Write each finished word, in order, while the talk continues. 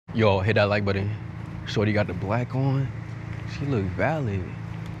Yo, hit that like button. Shorty got the black on. She look valid.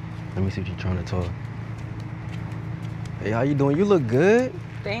 Let me see if she's trying to talk. Hey, how you doing? You look good.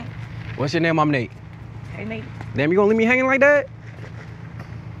 Thanks. What's your name? I'm Nate. Hey, Nate. Damn, you gonna leave me hanging like that?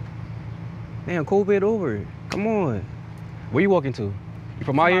 Damn, COVID over. Come on. Where you walking to? You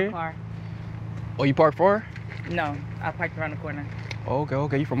from out here? Car. Oh, you parked far? No, I parked around the corner. Oh,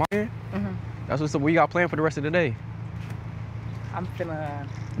 okay. You from out here? Mm-hmm. That's what's up. What you got planned for the rest of the day? I'm finna...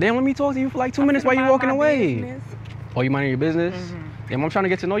 Damn, let me talk to you for like 2 minutes while you walking away. Business. Oh, you minding your business? Mm-hmm. Damn, I'm trying to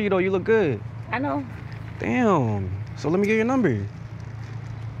get to know you though. You look good. I know. Damn. So let me get your number.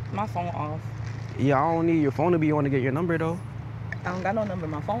 My phone off. Yeah, I don't need your phone to be on to get your number though. I don't got no number.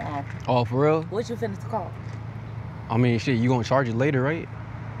 My phone off. Oh, for real? What you finna call? I mean, shit, you gonna charge it later, right?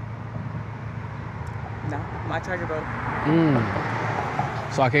 No, my charger broke.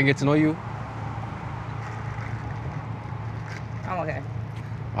 So I can't get to know you? I'm okay.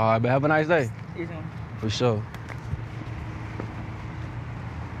 All right, but have a nice day. You too. For sure.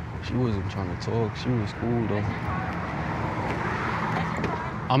 She wasn't trying to talk. She was cool though.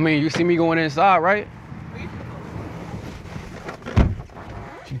 I mean, you see me going inside, right?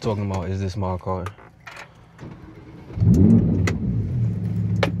 She talking about, is this my car?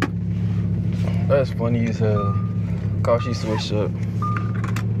 That's funny as hell. Car she switched up.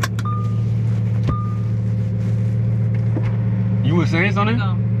 You was saying something?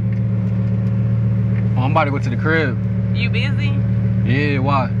 Go. Oh, I'm about to go to the crib. You busy? Yeah,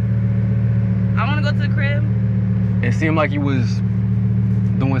 why? I wanna go to the crib. It seemed like you was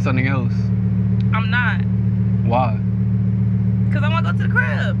doing something else. I'm not. Why? Cause I wanna go to the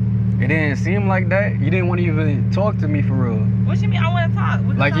crib. It didn't seem like that. You didn't want to even talk to me for real. What you mean I wanna talk?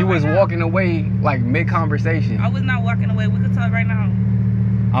 Like you was walking away, like mid-conversation. I was not walking away. We could talk right now.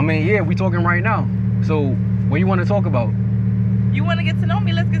 I mean, yeah, we talking right now. So, what you want to talk about? You wanna get to know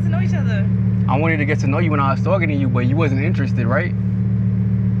me? Let's get to know each other. I wanted to get to know you when I was talking to you, but you wasn't interested, right?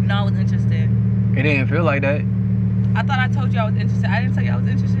 No, I was interested. It didn't feel like that. I thought I told you I was interested. I didn't tell you I was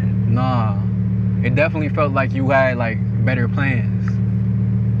interested. Nah. It definitely felt like you had, like, better plans.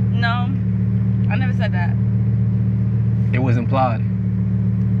 No, I never said that. It was implied.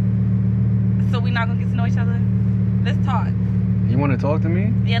 So we not gonna get to know each other? Let's talk. You want to talk to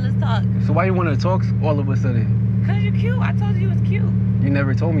me? Yeah, let's talk. So why you want to talk all of a sudden? Cause you cute. I told you was cute. You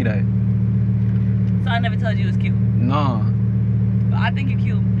never told me that. So I never told you it was cute. Nah. But I think you're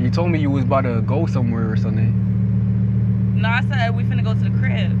cute. You told me you was about to go somewhere or something. No, I said we finna go to the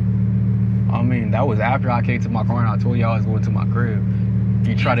crib. I mean, that was after I came to my car and I told you I was going to my crib.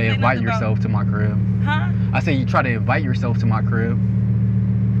 You try to invite yourself to my crib. Huh? I said you try to invite yourself to my crib.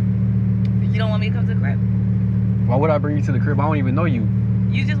 You don't want me to come to the crib? Why would I bring you to the crib? I don't even know you.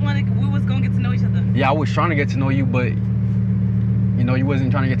 You just wanted, we was gonna get to know each other. Yeah, I was trying to get to know you, but you know, you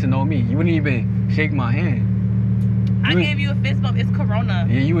wasn't trying to get to know me. You wouldn't even shake my hand. I gave you a fist bump. It's Corona.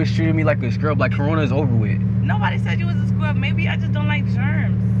 Yeah, you was treating me like a scrub, like Corona is over with. Nobody said you was a scrub. Maybe I just don't like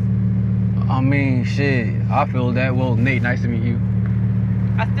germs. I mean, shit, I feel that. Well, Nate, nice to meet you.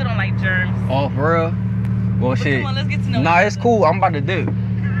 I still don't like germs. Oh, for real? Well, but shit. Come on, let's get to know Nah, each it's other. cool. I'm about to dip.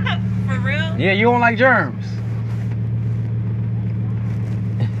 For real? Yeah, you don't like germs.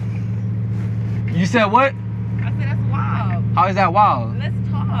 You said what? I said that's wild. How is that wild? Let's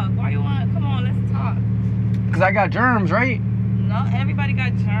talk. Why you want? Come on, let's talk. Cause I got germs, right? No, everybody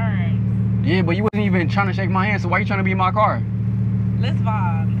got germs. Yeah, but you wasn't even trying to shake my hand, so why you trying to be in my car? Let's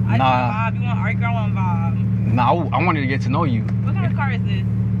vibe. I just vibe. You want to argue? I want to vibe. Nah, I wanted to get to know you. What kind of car is this?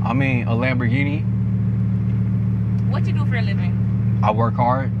 I mean, a Lamborghini. What you do for a living? I work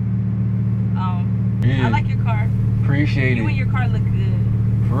hard. Yeah. I like your car. Appreciate you it. and your car look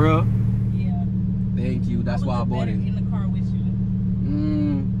good. For real? Yeah. Thank you. That's why I bought it. In the car with you.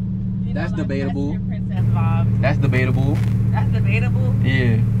 You that's debatable. That's your princess vibes. That's debatable. That's debatable?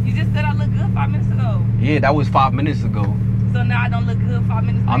 Yeah. You just said I look good 5 minutes ago. Yeah, that was 5 minutes ago. So now I don't look good 5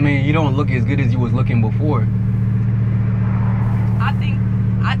 minutes ago? I mean, you don't look as good as you was looking before.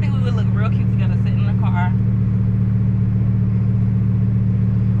 I think we would look real cute together sitting in the car.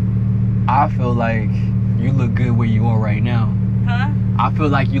 I feel like you look good where you are right now. Huh? I feel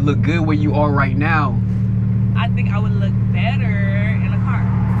like you look good where you are right now. I think I would look better in a car.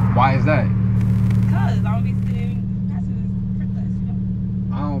 Why is that? Because I would be sitting passenger princess, you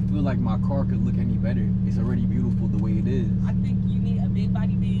know? I don't feel like my car could look any better. It's already beautiful the way it is. I think you need a big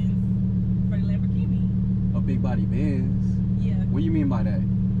body Benz for the Lamborghini. A big body Benz? Yeah. What do you mean by that?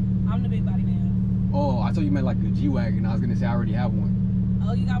 I'm the big body Benz. Oh, I thought you meant like a G-Wagon. I was going to say I already have one.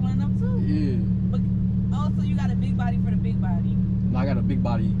 Oh, you got one of them too? Yeah. But, oh, so you got a big body for the big body. No, I got a big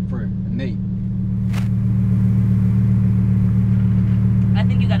body for Nate. I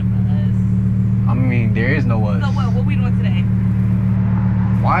think you got a There is no us. So what we doing today?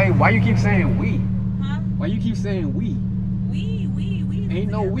 Why you keep saying we? Huh? Why you keep saying we? We.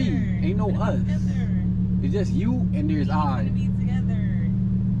 Ain't no we. Ain't no us. It's just you and there's I. Be together.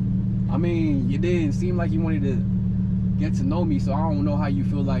 I mean, it didn't seem like you wanted to get to know me, so I don't know how you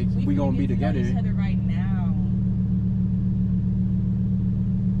feel like we gonna be together. Each other right now.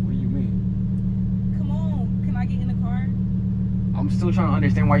 What do you mean? Come on, can I get in the car? I'm still trying to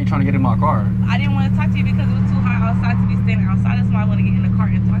understand why you're trying to get in my car. I didn't want to talk to you because it was too hot outside to be standing outside. That's why I want to get in the car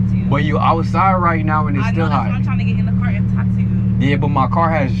and talk to you. But you outside right now and it's still hot. I'm trying to get in the car and talk to you. Yeah, but my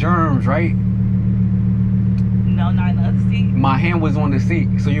car has germs, right? No, not in the other seat. My hand was on the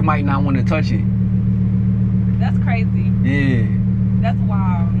seat, so you might not want to touch it. That's crazy. Yeah. That's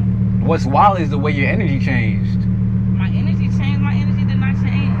wild. What's wild is the way your energy changed. My energy changed? My energy did not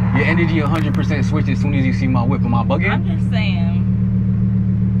change. Your energy 100% switched as soon as you see my whip. Am I bugging? I'm just saying.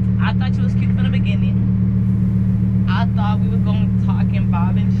 I thought you was cute from the beginning. I thought we was going to talk and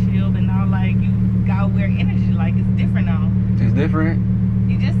bob and chill, but now, like, you got weird energy. Like, it's different now. It's different?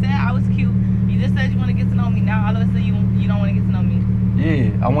 You just said I was cute. You just said you want to get to know me. Now, all of a sudden, you don't want to get to know me.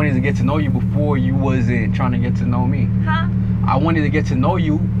 Yeah, I wanted to get to know you before you wasn't trying to get to know me. Huh? I wanted to get to know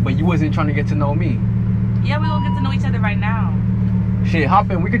you, but you wasn't trying to get to know me. Yeah, we gonna get to know each other right now. Shit, hop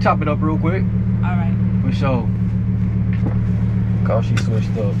in. We can chop it up real quick. All right. For sure. Cause she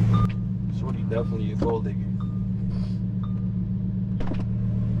switched up. Shorty definitely a gold digger.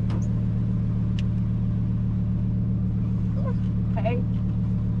 Hey.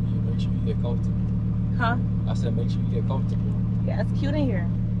 Yeah, make sure you get comfortable. Huh? I said make sure you get comfortable. Yeah, it's cute in here.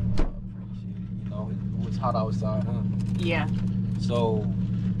 I appreciate it. You know, it was hot outside, huh? Yeah. So,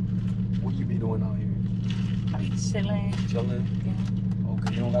 what you be doing out here? I be chilling. Chilling? Yeah.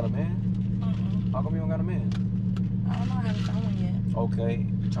 Okay, you don't got a man? Mm-mm. How come you don't got a man? I don't know how to find one yet. Okay,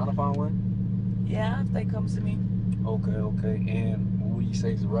 you trying to find one? Yeah, if they come to me. Okay. And what would you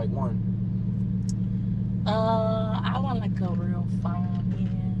say is the right one? I want like a real fine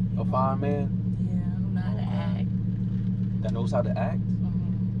man. A fine man? Yeah, who know how to act. That knows how to act?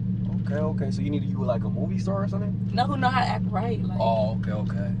 Mm-hmm. Okay. So you need to be like a movie star or something? No, who know how to act right. Like, Oh,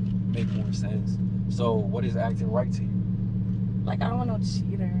 okay. Make more sense. So what is acting right to you? like I don't want no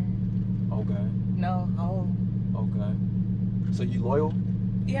cheater. Okay. No hoe. Okay. So you loyal?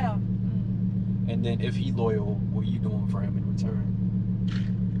 Yeah. And then if he loyal, what are you doing for him in return?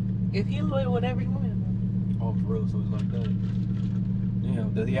 If he loyal, whatever he want me to do. Oh, for real? So it's like that.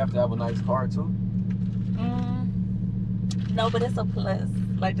 Damn, does he have to have a nice car too? No, but it's a plus.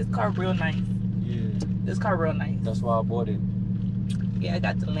 Like this car real nice. Yeah. This car real nice. That's why I bought it. Yeah, I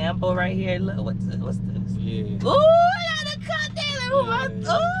got the Lambo right here. Look, what's this? Yeah. Ooh, I got the cut there. Yeah.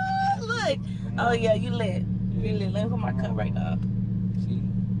 Oh, look. Oh yeah, you lit. Yeah. You lit. Let me put my cup right up. See?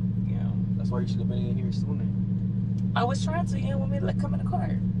 Yeah. That's why you should have been in here sooner. I was trying to. You didn't want me to like come in the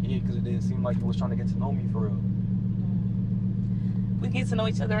car. Yeah, because it didn't seem like you was trying to get to know me for real. We get to know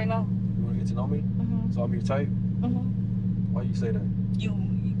each other right now. You want to get to know me? Mm-hmm. So I'm your type? Mm-hmm. Why you say that?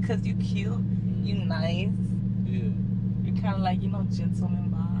 Cause you cute. You nice. Yeah. You're kind of like, you know,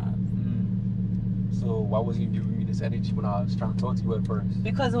 gentleman vibes. So why wasn't you giving me this energy when I was trying to talk to you at first?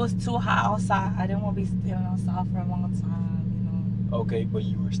 Because it was too hot outside. I didn't want to be standing outside for a long time, you know. Okay, but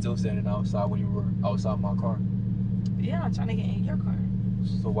you were still standing outside when you were outside my car. Yeah, I'm trying to get in your car.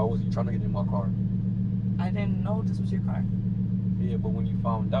 So why was you trying to get in my car? I didn't know this was your car. Yeah, but when you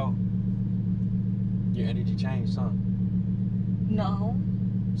found out, your energy changed, huh? No.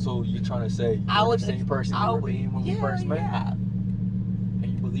 So you're trying to say I you're was the same person you were being when we first met? Yeah. And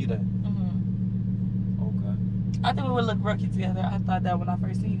you believe that? Mm-hmm. Okay. I think we would look real cute together. I thought that when I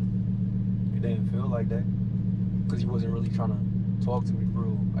first seen you. It didn't feel like that. Because you wasn't really trying to talk to me for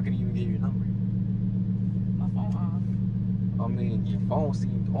real. I couldn't even give you your number. My phone off. I mean, your phone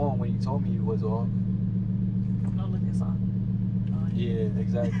seemed on when you told me it was off. No, look, it's off. Oh, Yeah,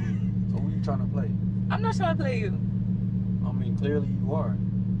 exactly. So who you trying to play? I'm not trying to play you. I mean, clearly you are.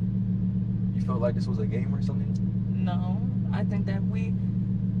 You felt like this was a game or something? No, I think that we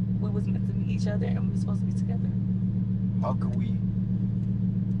was meant to meet each other and we were supposed to be together. How could we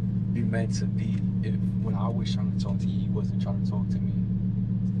be meant to be if when I was trying to talk to you, you wasn't trying to talk to me?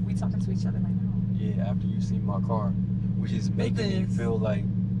 We talking to each other right now. Yeah, after you seen my car, which is making me feel like,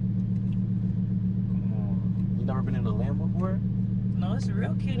 come on, you never been in a Lambo before? No, it's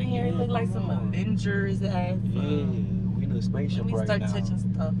real cute in here. It look like some Avengers ass. Yeah, we in a spaceship right now. Let me start touching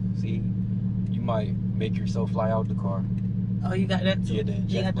stuff. See, you might make yourself fly out the car. Oh, you got that too? Yeah,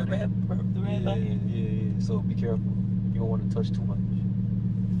 you got the red button? Yeah. So be careful. You don't want to touch too much.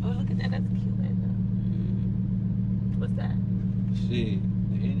 Oh, look at that. That's cute right there. Yeah. What's that? Shit,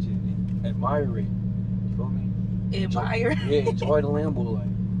 the engine. Admire it. feel me? Admire. Enjoy the Lambo.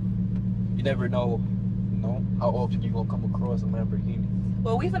 Like, you never know, how often you gonna come across a Lamborghini.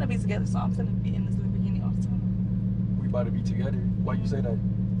 Well, we finna be together, so I'm finna be in this Lamborghini all the time. We about to be together. Why you say that?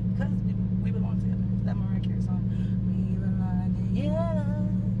 Because we belong together. That Mariah Carey song. We belong together.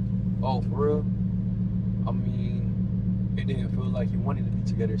 Oh, for real? I mean, it didn't feel like you wanted to be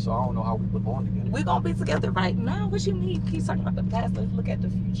together, so I don't know how we belong together. We gonna be together right now. What you mean? Keep talking about the past. Let's look at the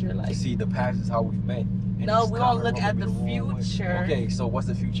future. Like, see, the past is how we met. no, we gonna look at the future. Okay, so what's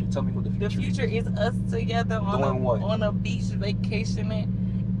the future? Tell me what the future is. The future is us together on a beach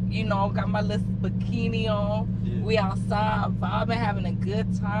vacationing. You know, got my little bikini on. Yeah. We outside vibing, having a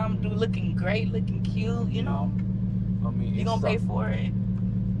good time, looking great, looking cute. You know. I mean, You gonna pay for it?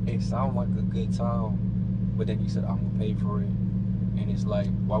 It sounds like a good time, but then you said I'm gonna pay for it, and it's like,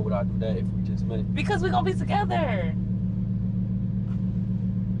 why would I do that if we just met? Because we gonna be together.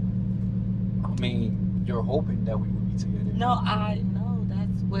 I mean, you're hoping that we would be together. No, I know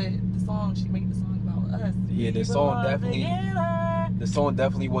that's what the song. She made the song about us. Yeah, the song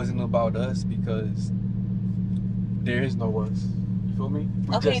definitely wasn't about us because there is no us. You feel me?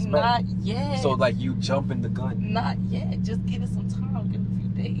 We Okay, just met. not yet. So like you jumping the gun. Not yet. Just give it some time. Give it a few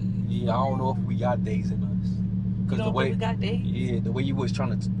days. Yeah, I don't know if we got days in us. You don't think we got days? Yeah, the way you was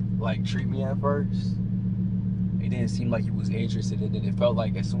trying to like treat me at first, it didn't seem like you was interested in it. It felt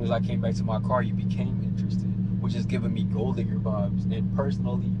like as soon as I came back to my car, you became interested, which is giving me gold digger vibes. And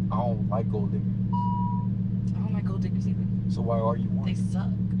personally, I don't like gold diggers. I don't like gold diggers either. So why are you one? They suck.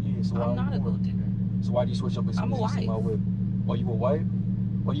 Yeah, so why I'm are not you a one? gold digger. So why do you switch up as soon as you see my whip? Oh, you a wife?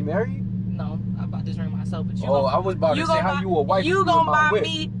 Oh, you married? No, I'm about to ring myself. But you I was about to say how you a wife. You gonna buy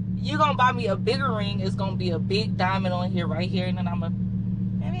me? You gonna buy me a bigger ring? It's gonna be a big diamond on here, right here, and then I'm a.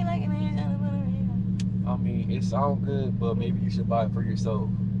 Maybe like I mean, it sounds good, but maybe you should buy it for yourself.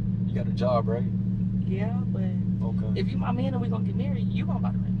 You got a job, right? Yeah, but okay. If you my man and we gonna get married, you gonna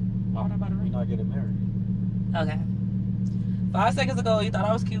buy the ring. Why would I buy the ring? You're not getting married. Okay. 5 seconds ago, you thought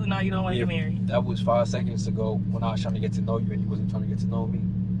I was cute. Now you don't want to get married. That was 5 seconds ago when I was trying to get to know you and you wasn't trying to get to know me.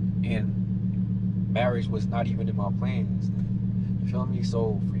 And marriage was not even in my plans. You feel me?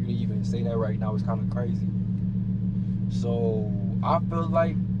 So for you to even say that right now is kind of crazy. So I feel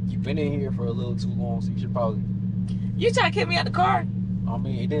like you've been in here for a little too long, so you should probably. You trying to kick me out the car? I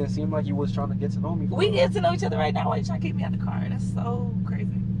mean, it didn't seem like you was trying to get to know me. We get to know each other right now. Why you trying to kick me out the car? That's so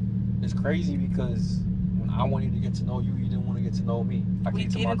crazy. It's crazy because when I wanted to get to know you, you didn't want to get to know me. I We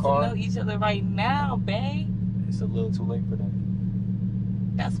came to my getting car. to know each other right now, babe. It's a little too late for that.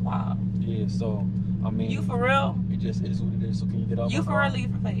 That's wild. Yeah, so I mean, You for real? it just is what it is. So can you get out You my for car? real or you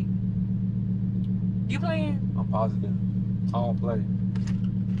for fake? You playing? I'm positive. I don't play.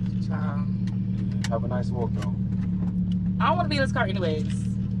 Child. Yeah, have a nice walk though. I don't want to be in this car anyways.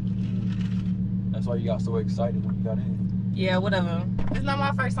 That's why you got so excited when you got in. Yeah, whatever. It's not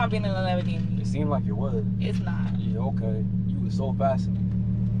my first time being in a Lamborghini. It seemed like it was. It's not. Yeah, okay. You was so fascinating.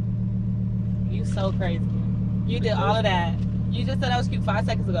 You so crazy. You did all of that. You just said I was cute 5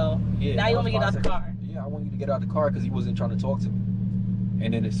 seconds ago. Yeah. Now you want me to get out the car. Yeah, I want you to get out the car because he wasn't trying to talk to me.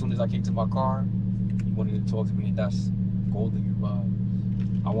 And then as soon as I came to my car, he wanted to talk to me, and that's gold digger vibe.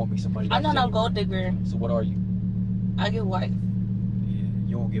 I want me somebody. I'm not no genuine. gold digger. So what are you? I give wife. Yeah,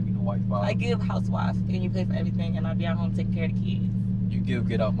 you don't give me no wife vibe. I give housewife, and you pay for everything, and I'll be at home taking care of the kids. You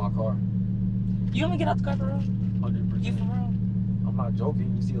get out my car. You want me to get out the car for real? 100%. You for real? I'm not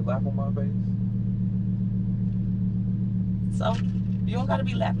joking. You see a laugh on my face? So, you don't gotta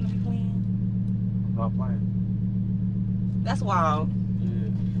be laughing to be playing. I'm not playing. That's wild. Yeah.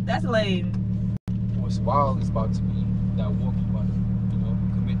 That's lame. What's wild is about to be that walk you about to,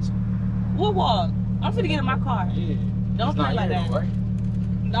 commit to. What walk? I'm finna get in my car. Yeah. Don't It's play not like here, that. though, right?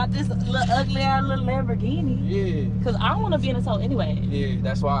 Not this little ugly ass little Lamborghini. Yeah. Cause I don't want to be in a tow anyway. Yeah.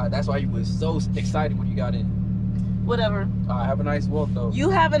 That's why you was so excited when you got in. Whatever. Have a nice walk though. You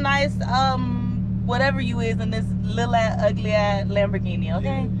have a nice whatever you is in this little ass ugly ass Lamborghini.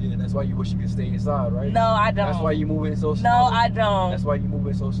 Okay. Yeah. That's why you wish you could stay inside, right? No, I don't. That's why you moving so slow. No, I don't. That's why you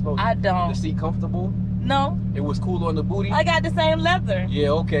moving so slow. I don't. The seat comfortable? No. It was cool on the booty? I got the same leather. Yeah,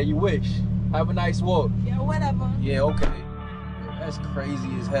 okay, you wish. Have a nice walk. Yeah, whatever. Yeah, okay. That's crazy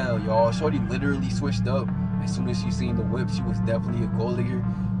as hell, y'all. Shorty literally switched up. As soon as she seen the whip, she was definitely a gold digger.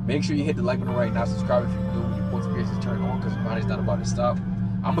 Make sure you hit the like button right now. Subscribe if you do. Your notifications turn on because Ronnie's not about to stop.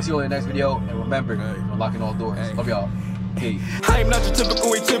 I'm gonna see you in the next video. And remember, unlocking all doors. Love y'all. Peace. I am not your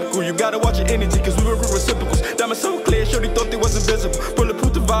typical atypical. You gotta watch your energy, cause we were reciprocals. Diamonds so clear, shorty thought they was invisible.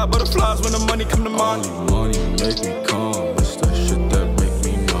 Bulletproof the vibe, butterflies when the money come to mind. Only money make me calm. It's that shit that make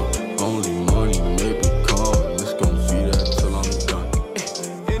me numb. Only money make me calm. Let's go see that till I'm done.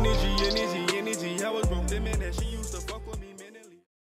 Energy, I was broke. Dimminishing, she used to fuck with me.